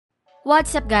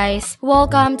What's up guys,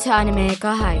 welcome to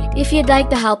AnimeKouhai. If you'd like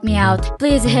to help me out,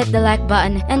 please hit the like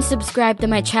button and subscribe to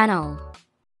my channel.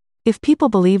 If people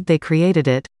believed they created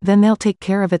it, then they'll take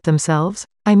care of it themselves?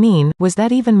 I mean, was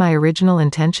that even my original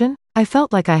intention? I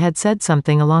felt like I had said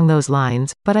something along those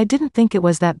lines, but I didn't think it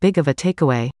was that big of a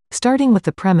takeaway. Starting with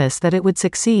the premise that it would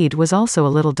succeed was also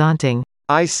a little daunting.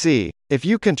 I see. If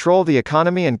you control the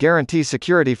economy and guarantee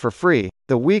security for free,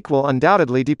 the weak will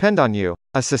undoubtedly depend on you.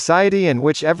 A society in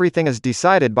which everything is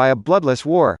decided by a bloodless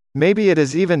war. Maybe it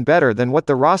is even better than what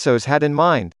the Rossos had in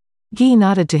mind. Guy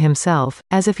nodded to himself,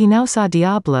 as if he now saw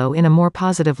Diablo in a more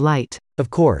positive light. Of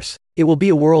course. It will be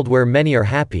a world where many are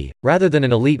happy, rather than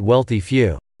an elite wealthy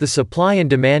few. The supply and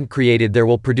demand created there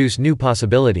will produce new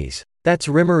possibilities. That's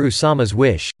Rimuru-sama's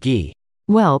wish, Guy.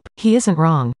 Welp, he isn't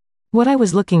wrong. What I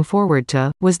was looking forward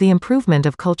to was the improvement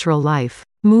of cultural life.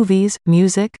 Movies,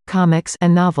 music, comics,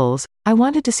 and novels. I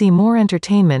wanted to see more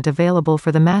entertainment available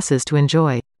for the masses to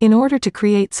enjoy. In order to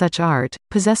create such art,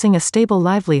 possessing a stable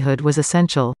livelihood was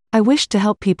essential. I wished to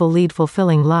help people lead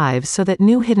fulfilling lives so that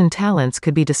new hidden talents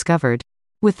could be discovered.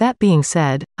 With that being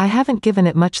said, I haven't given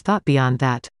it much thought beyond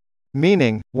that.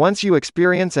 Meaning, once you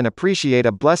experience and appreciate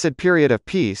a blessed period of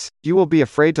peace, you will be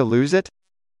afraid to lose it?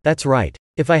 That's right.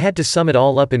 If I had to sum it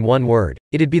all up in one word,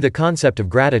 it'd be the concept of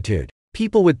gratitude.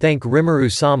 People would thank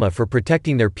Rimuru-sama for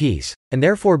protecting their peace, and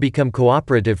therefore become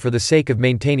cooperative for the sake of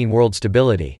maintaining world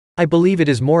stability. I believe it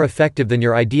is more effective than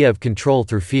your idea of control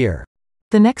through fear.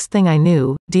 The next thing I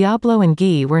knew, Diablo and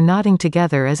Guy were nodding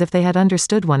together as if they had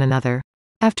understood one another.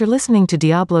 After listening to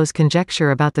Diablo's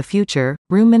conjecture about the future,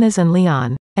 Ruminez and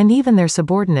Leon, and even their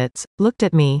subordinates, looked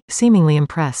at me, seemingly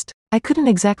impressed. I couldn't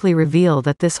exactly reveal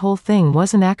that this whole thing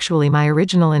wasn't actually my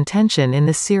original intention in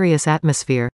this serious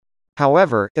atmosphere.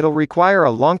 However, it'll require a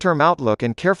long-term outlook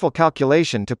and careful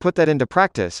calculation to put that into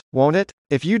practice, won't it?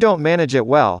 If you don't manage it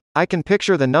well, I can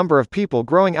picture the number of people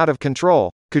growing out of control.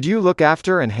 Could you look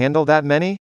after and handle that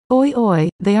many? Oi,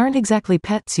 they aren't exactly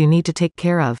pets you need to take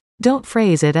care of. Don't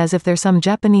phrase it as if they're some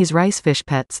Japanese rice fish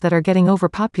pets that are getting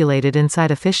overpopulated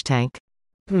inside a fish tank.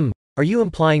 Are you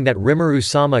implying that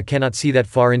Rimuru-sama cannot see that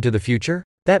far into the future?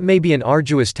 That may be an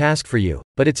arduous task for you,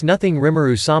 but it's nothing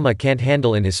Rimuru-sama can't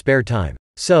handle in his spare time.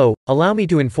 So, allow me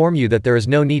to inform you that there is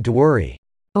no need to worry.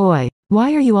 Oi,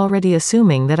 why are you already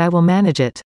assuming that I will manage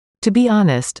it? To be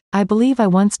honest, I believe I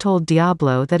once told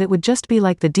Diablo that it would just be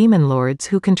like the demon lords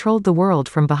who controlled the world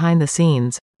from behind the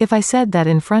scenes. If I said that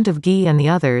in front of Guy and the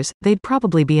others, they'd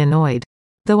probably be annoyed.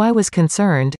 Though I was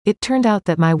concerned, it turned out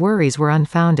that my worries were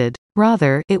unfounded.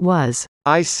 Rather, it was.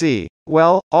 I see.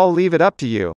 Well, I'll leave it up to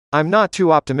you. I'm not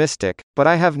too optimistic, but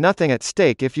I have nothing at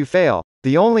stake if you fail.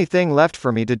 The only thing left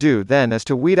for me to do then is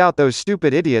to weed out those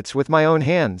stupid idiots with my own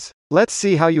hands. Let's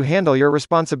see how you handle your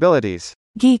responsibilities.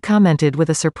 Guy commented with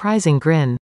a surprising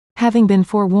grin. Having been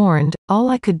forewarned, all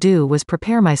I could do was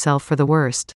prepare myself for the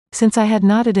worst. Since I had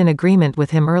nodded in agreement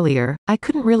with him earlier, I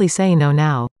couldn't really say no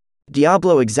now.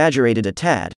 Diablo exaggerated a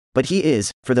tad, but he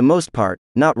is, for the most part,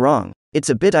 not wrong. It's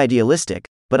a bit idealistic,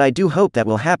 but I do hope that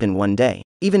will happen one day.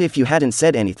 Even if you hadn't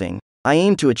said anything, I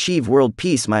aim to achieve world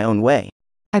peace my own way.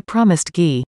 I promised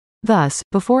Guy. Thus,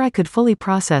 before I could fully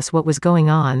process what was going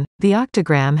on, the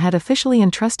Octagram had officially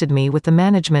entrusted me with the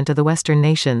management of the Western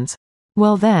nations.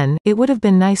 Well then, it would have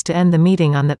been nice to end the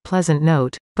meeting on that pleasant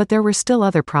note, but there were still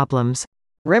other problems.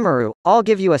 Rimuru, I'll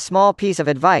give you a small piece of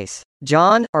advice.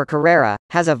 John, or Carrera,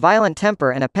 has a violent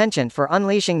temper and a penchant for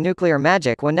unleashing nuclear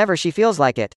magic whenever she feels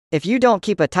like it. If you don't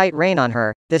keep a tight rein on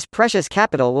her, this precious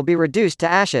capital will be reduced to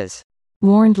ashes.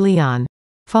 Warned Leon.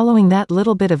 Following that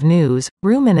little bit of news,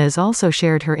 Ruminez also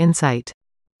shared her insight.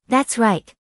 That's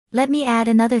right. Let me add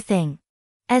another thing.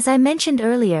 As I mentioned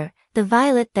earlier, the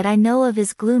Violet that I know of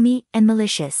is gloomy and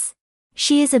malicious.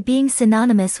 She is a being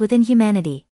synonymous with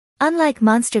inhumanity. Unlike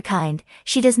monster kind,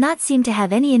 she does not seem to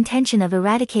have any intention of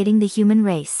eradicating the human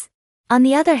race. On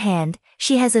the other hand,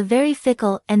 she has a very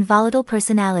fickle and volatile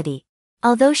personality.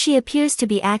 Although she appears to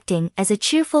be acting as a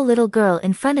cheerful little girl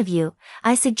in front of you,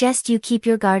 I suggest you keep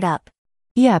your guard up.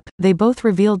 Yep, they both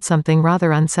revealed something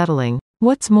rather unsettling.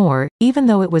 What's more, even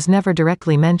though it was never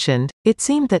directly mentioned, it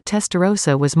seemed that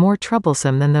Testarossa was more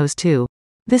troublesome than those two.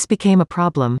 This became a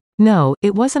problem. No,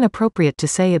 it wasn't appropriate to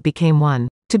say it became one.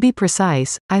 To be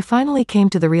precise, I finally came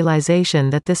to the realization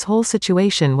that this whole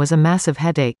situation was a massive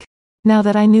headache. Now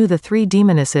that I knew the three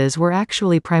demonesses were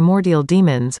actually primordial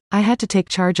demons, I had to take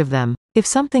charge of them. If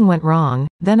something went wrong,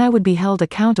 then I would be held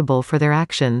accountable for their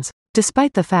actions.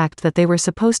 Despite the fact that they were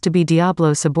supposed to be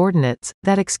Diablo's subordinates,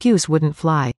 that excuse wouldn't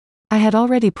fly. I had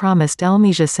already promised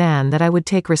Elmija-san that I would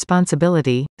take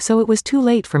responsibility, so it was too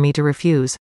late for me to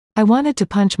refuse. I wanted to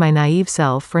punch my naive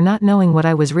self for not knowing what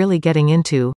I was really getting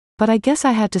into, but I guess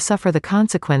I had to suffer the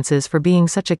consequences for being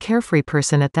such a carefree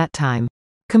person at that time.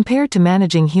 Compared to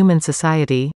managing human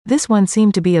society, this one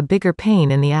seemed to be a bigger pain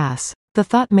in the ass. The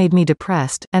thought made me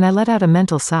depressed, and I let out a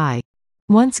mental sigh.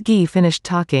 Once Guy finished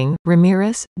talking,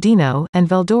 Ramirez, Dino, and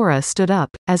Veldora stood up,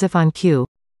 as if on cue.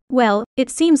 Well, it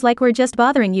seems like we're just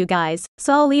bothering you guys,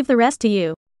 so I'll leave the rest to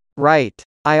you. Right.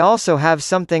 I also have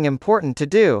something important to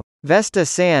do.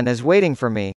 Vesta-san is waiting for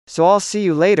me, so I'll see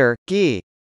you later, Guy.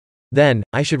 Then,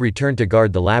 I should return to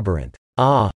guard the labyrinth.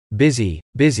 Ah, busy.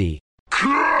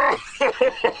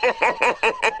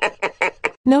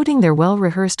 Noting their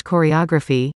well-rehearsed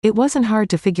choreography, it wasn't hard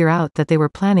to figure out that they were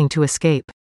planning to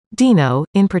escape. Dino,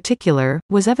 in particular,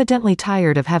 was evidently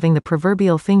tired of having the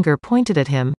proverbial finger pointed at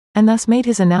him, and thus made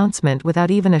his announcement without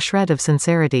even a shred of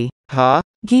sincerity. Huh?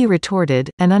 Guy retorted,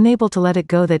 and unable to let it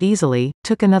go that easily,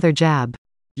 took another jab.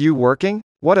 You working?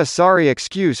 What a sorry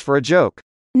excuse for a joke.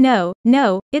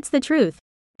 No, it's the truth.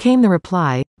 Came the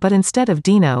reply, but instead of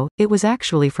Dino, it was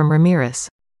actually from Ramirez.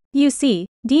 You see,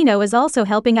 Dino is also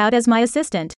helping out as my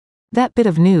assistant. That bit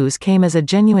of news came as a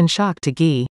genuine shock to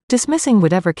Guy. Dismissing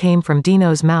whatever came from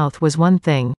Dino's mouth was one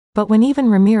thing, but when even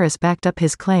Ramirez backed up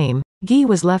his claim, Guy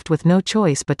was left with no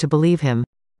choice but to believe him.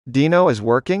 Dino is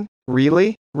working?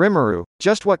 Really? Rimuru,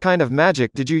 just what kind of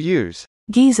magic did you use?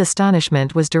 Guy's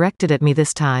astonishment was directed at me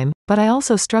this time, but I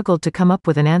also struggled to come up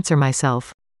with an answer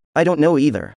myself. I don't know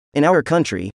either. In our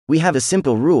country, we have a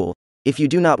simple rule: if you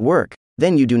do not work,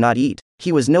 then you do not eat.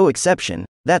 He was no exception,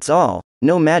 that's all,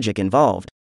 no magic involved.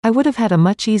 I would have had a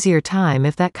much easier time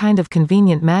if that kind of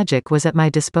convenient magic was at my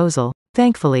disposal.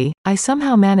 Thankfully, I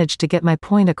somehow managed to get my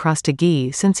point across to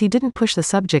Guy since he didn't push the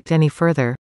subject any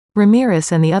further.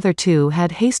 Ramirez and the other two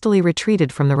had hastily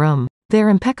retreated from the room. Their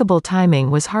impeccable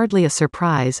timing was hardly a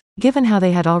surprise, given how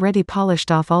they had already polished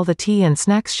off all the tea and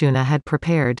snacks Shuna had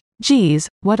prepared. Geez,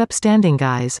 what upstanding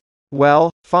guys. Well,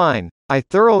 fine. I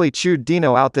thoroughly chewed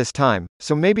Dino out this time,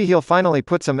 so maybe he'll finally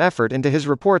put some effort into his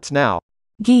reports now.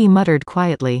 Guy muttered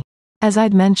quietly. As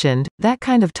I'd mentioned, that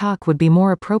kind of talk would be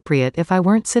more appropriate if I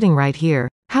weren't sitting right here.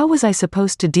 How was I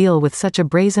supposed to deal with such a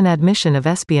brazen admission of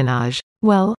espionage?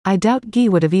 Well, I doubt Guy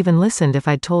would have even listened if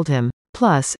I'd told him.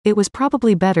 Plus, it was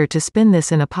probably better to spin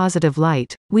this in a positive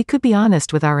light. We could be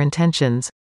honest with our intentions.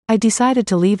 I decided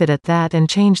to leave it at that and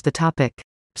change the topic.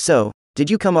 So, did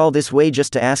you come all this way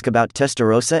just to ask about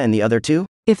Testarossa and the other two?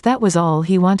 If that was all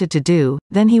he wanted to do,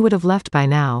 then he would have left by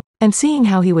now. And seeing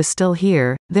how he was still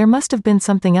here, there must have been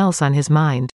something else on his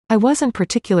mind. I wasn't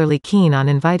particularly keen on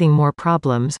inviting more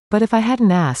problems, but if I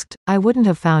hadn't asked, I wouldn't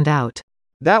have found out.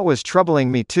 That was troubling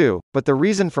me too, but the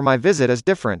reason for my visit is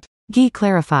different. Guy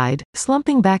clarified,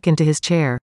 slumping back into his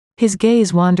chair. His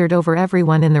gaze wandered over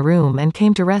everyone in the room and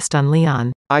came to rest on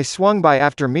Leon. I swung by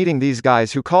after meeting these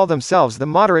guys who call themselves the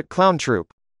Moderate Clown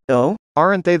Troupe. Oh?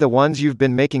 Aren't they the ones you've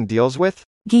been making deals with?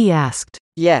 Guy asked.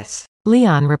 Yes.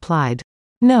 Leon replied.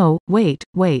 No, wait.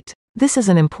 This is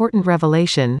an important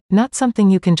revelation, not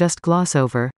something you can just gloss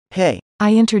over. Hey.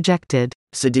 I interjected.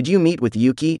 So did you meet with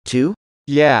Yuki, too?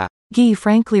 Yeah. Guy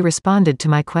frankly responded to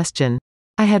my question.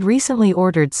 I had recently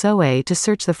ordered Soe to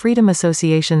search the Freedom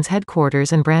Association's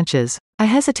headquarters and branches. I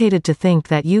hesitated to think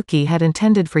that Yuki had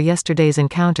intended for yesterday's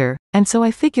encounter, and so I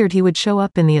figured he would show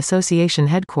up in the association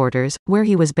headquarters, where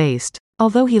he was based.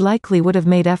 Although he likely would have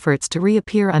made efforts to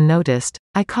reappear unnoticed,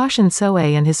 I cautioned Soe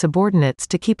and his subordinates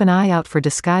to keep an eye out for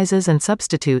disguises and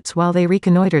substitutes while they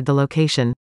reconnoitered the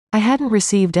location. I hadn't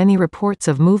received any reports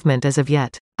of movement as of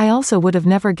yet. I also would have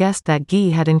never guessed that Guy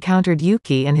had encountered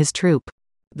Yuki and his troop.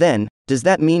 Then, does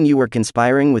that mean you were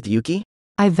conspiring with Yuki?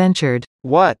 I ventured.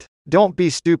 What? Don't be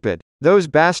stupid. Those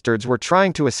bastards were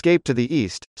trying to escape to the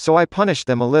east, so I punished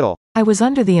them a little. I was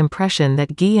under the impression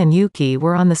that Guy and Yuki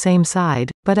were on the same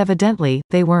side, but evidently,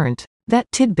 they weren't.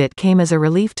 That tidbit came as a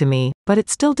relief to me, but it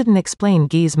still didn't explain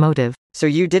Guy's motive. So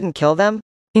you didn't kill them?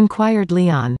 Inquired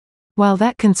Leon. While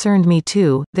that concerned me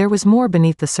too, there was more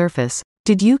beneath the surface.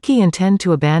 Did Yuki intend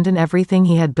to abandon everything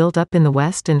he had built up in the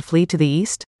west and flee to the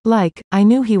east? I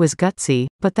knew he was gutsy,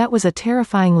 but that was a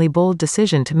terrifyingly bold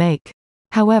decision to make.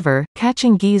 However,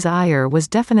 catching Guy's ire was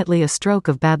definitely a stroke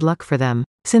of bad luck for them.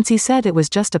 Since he said it was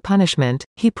just a punishment,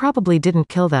 he probably didn't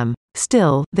kill them.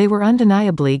 Still, they were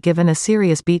undeniably given a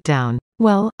serious beatdown.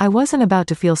 Well, I wasn't about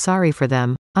to feel sorry for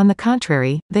them. On the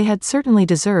contrary, they had certainly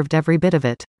deserved every bit of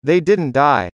it. They didn't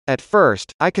die. At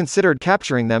first, I considered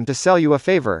capturing them to sell you a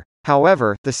favor.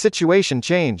 However, the situation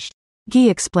changed. Guy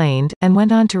explained, and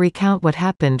went on to recount what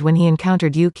happened when he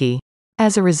encountered Yuki.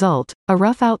 As a result, a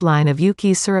rough outline of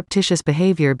Yuki's surreptitious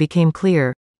behavior became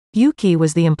clear. Yuki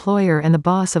was the employer and the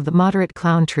boss of the Moderate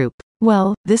Clown Troupe.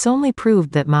 Well, this only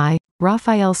proved that my,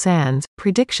 Raphael Sands,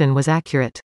 prediction was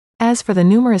accurate. As for the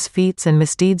numerous feats and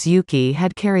misdeeds Yuki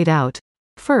had carried out,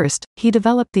 first, he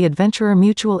developed the Adventurer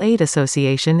Mutual Aid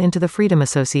Association into the Freedom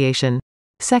Association.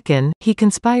 Second, he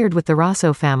conspired with the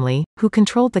Rosso family, who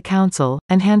controlled the council,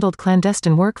 and handled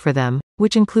clandestine work for them,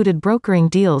 which included brokering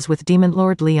deals with Demon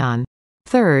Lord Leon.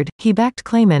 Third, he backed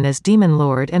Clayman as Demon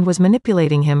Lord and was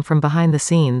manipulating him from behind the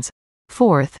scenes.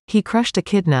 Fourth, he crushed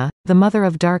Echidna, the Mother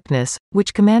of Darkness,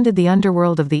 which commanded the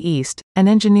underworld of the East, and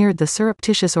engineered the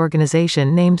surreptitious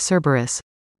organization named Cerberus.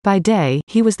 By day,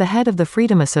 he was the head of the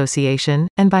Freedom Association,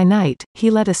 and by night, he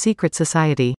led a secret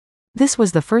society. This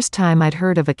was the first time I'd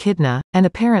heard of Echidna, and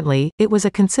apparently, it was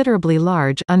a considerably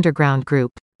large, underground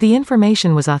group. The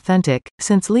information was authentic,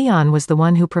 since Leon was the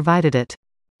one who provided it.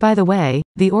 By the way,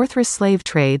 the Orthrus slave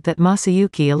trade that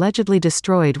Masayuki allegedly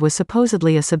destroyed was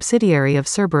supposedly a subsidiary of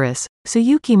Cerberus, so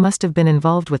Yuki must have been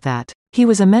involved with that. He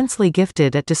was immensely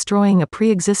gifted at destroying a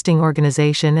pre-existing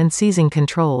organization and seizing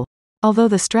control. Although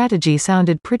the strategy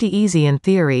sounded pretty easy in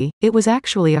theory, it was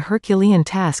actually a Herculean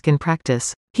task in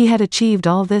practice. He had achieved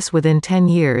all this within 10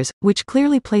 years, which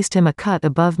clearly placed him a cut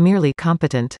above merely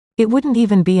competent. It wouldn't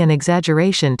even be an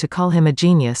exaggeration to call him a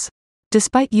genius.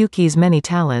 Despite Yuki's many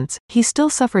talents, he still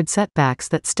suffered setbacks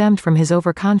that stemmed from his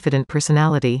overconfident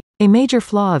personality. A major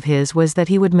flaw of his was that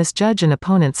he would misjudge an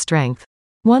opponent's strength.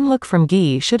 One look from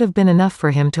Guy should have been enough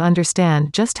for him to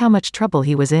understand just how much trouble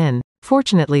he was in.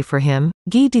 Fortunately for him,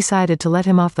 Guy decided to let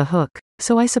him off the hook,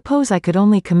 so I suppose I could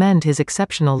only commend his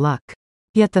exceptional luck.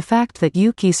 Yet the fact that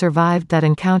Yuki survived that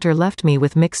encounter left me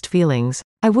with mixed feelings.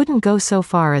 I wouldn't go so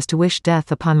far as to wish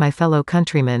death upon my fellow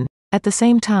countrymen. At the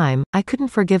same time, I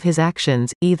couldn't forgive his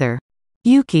actions, either.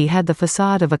 Yuki had the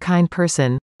facade of a kind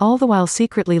person, all the while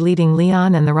secretly leading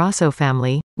Leon and the Rosso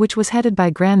family, which was headed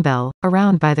by Granbell,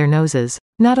 around by their noses.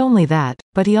 Not only that,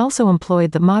 but he also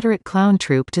employed the moderate clown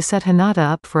troupe to set Hinata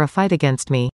up for a fight against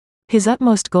me. His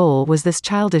utmost goal was this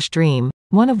childish dream,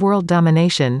 one of world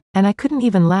domination, and I couldn't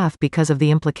even laugh because of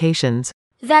the implications.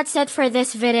 That's it for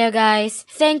this video, guys.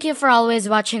 Thank you for always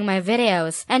watching my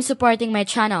videos and supporting my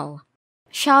channel.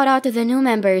 Shout out to the new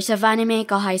members of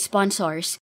AnimeKouhai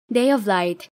sponsors: Day of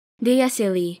Light, Dia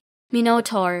Silly,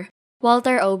 Minotaur,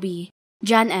 Walter Obi,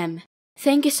 John M.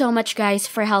 Thank you so much, guys,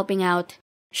 for helping out.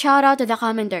 Shout out to the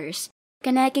commenters: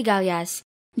 Kaneki Galyas,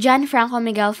 John Franco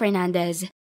Miguel Fernandez,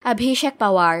 Abhishek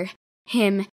Pawar,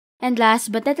 him, and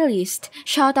last but not the least,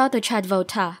 shout out to Chad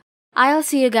Vota. I'll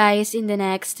see you guys in the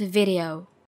next video.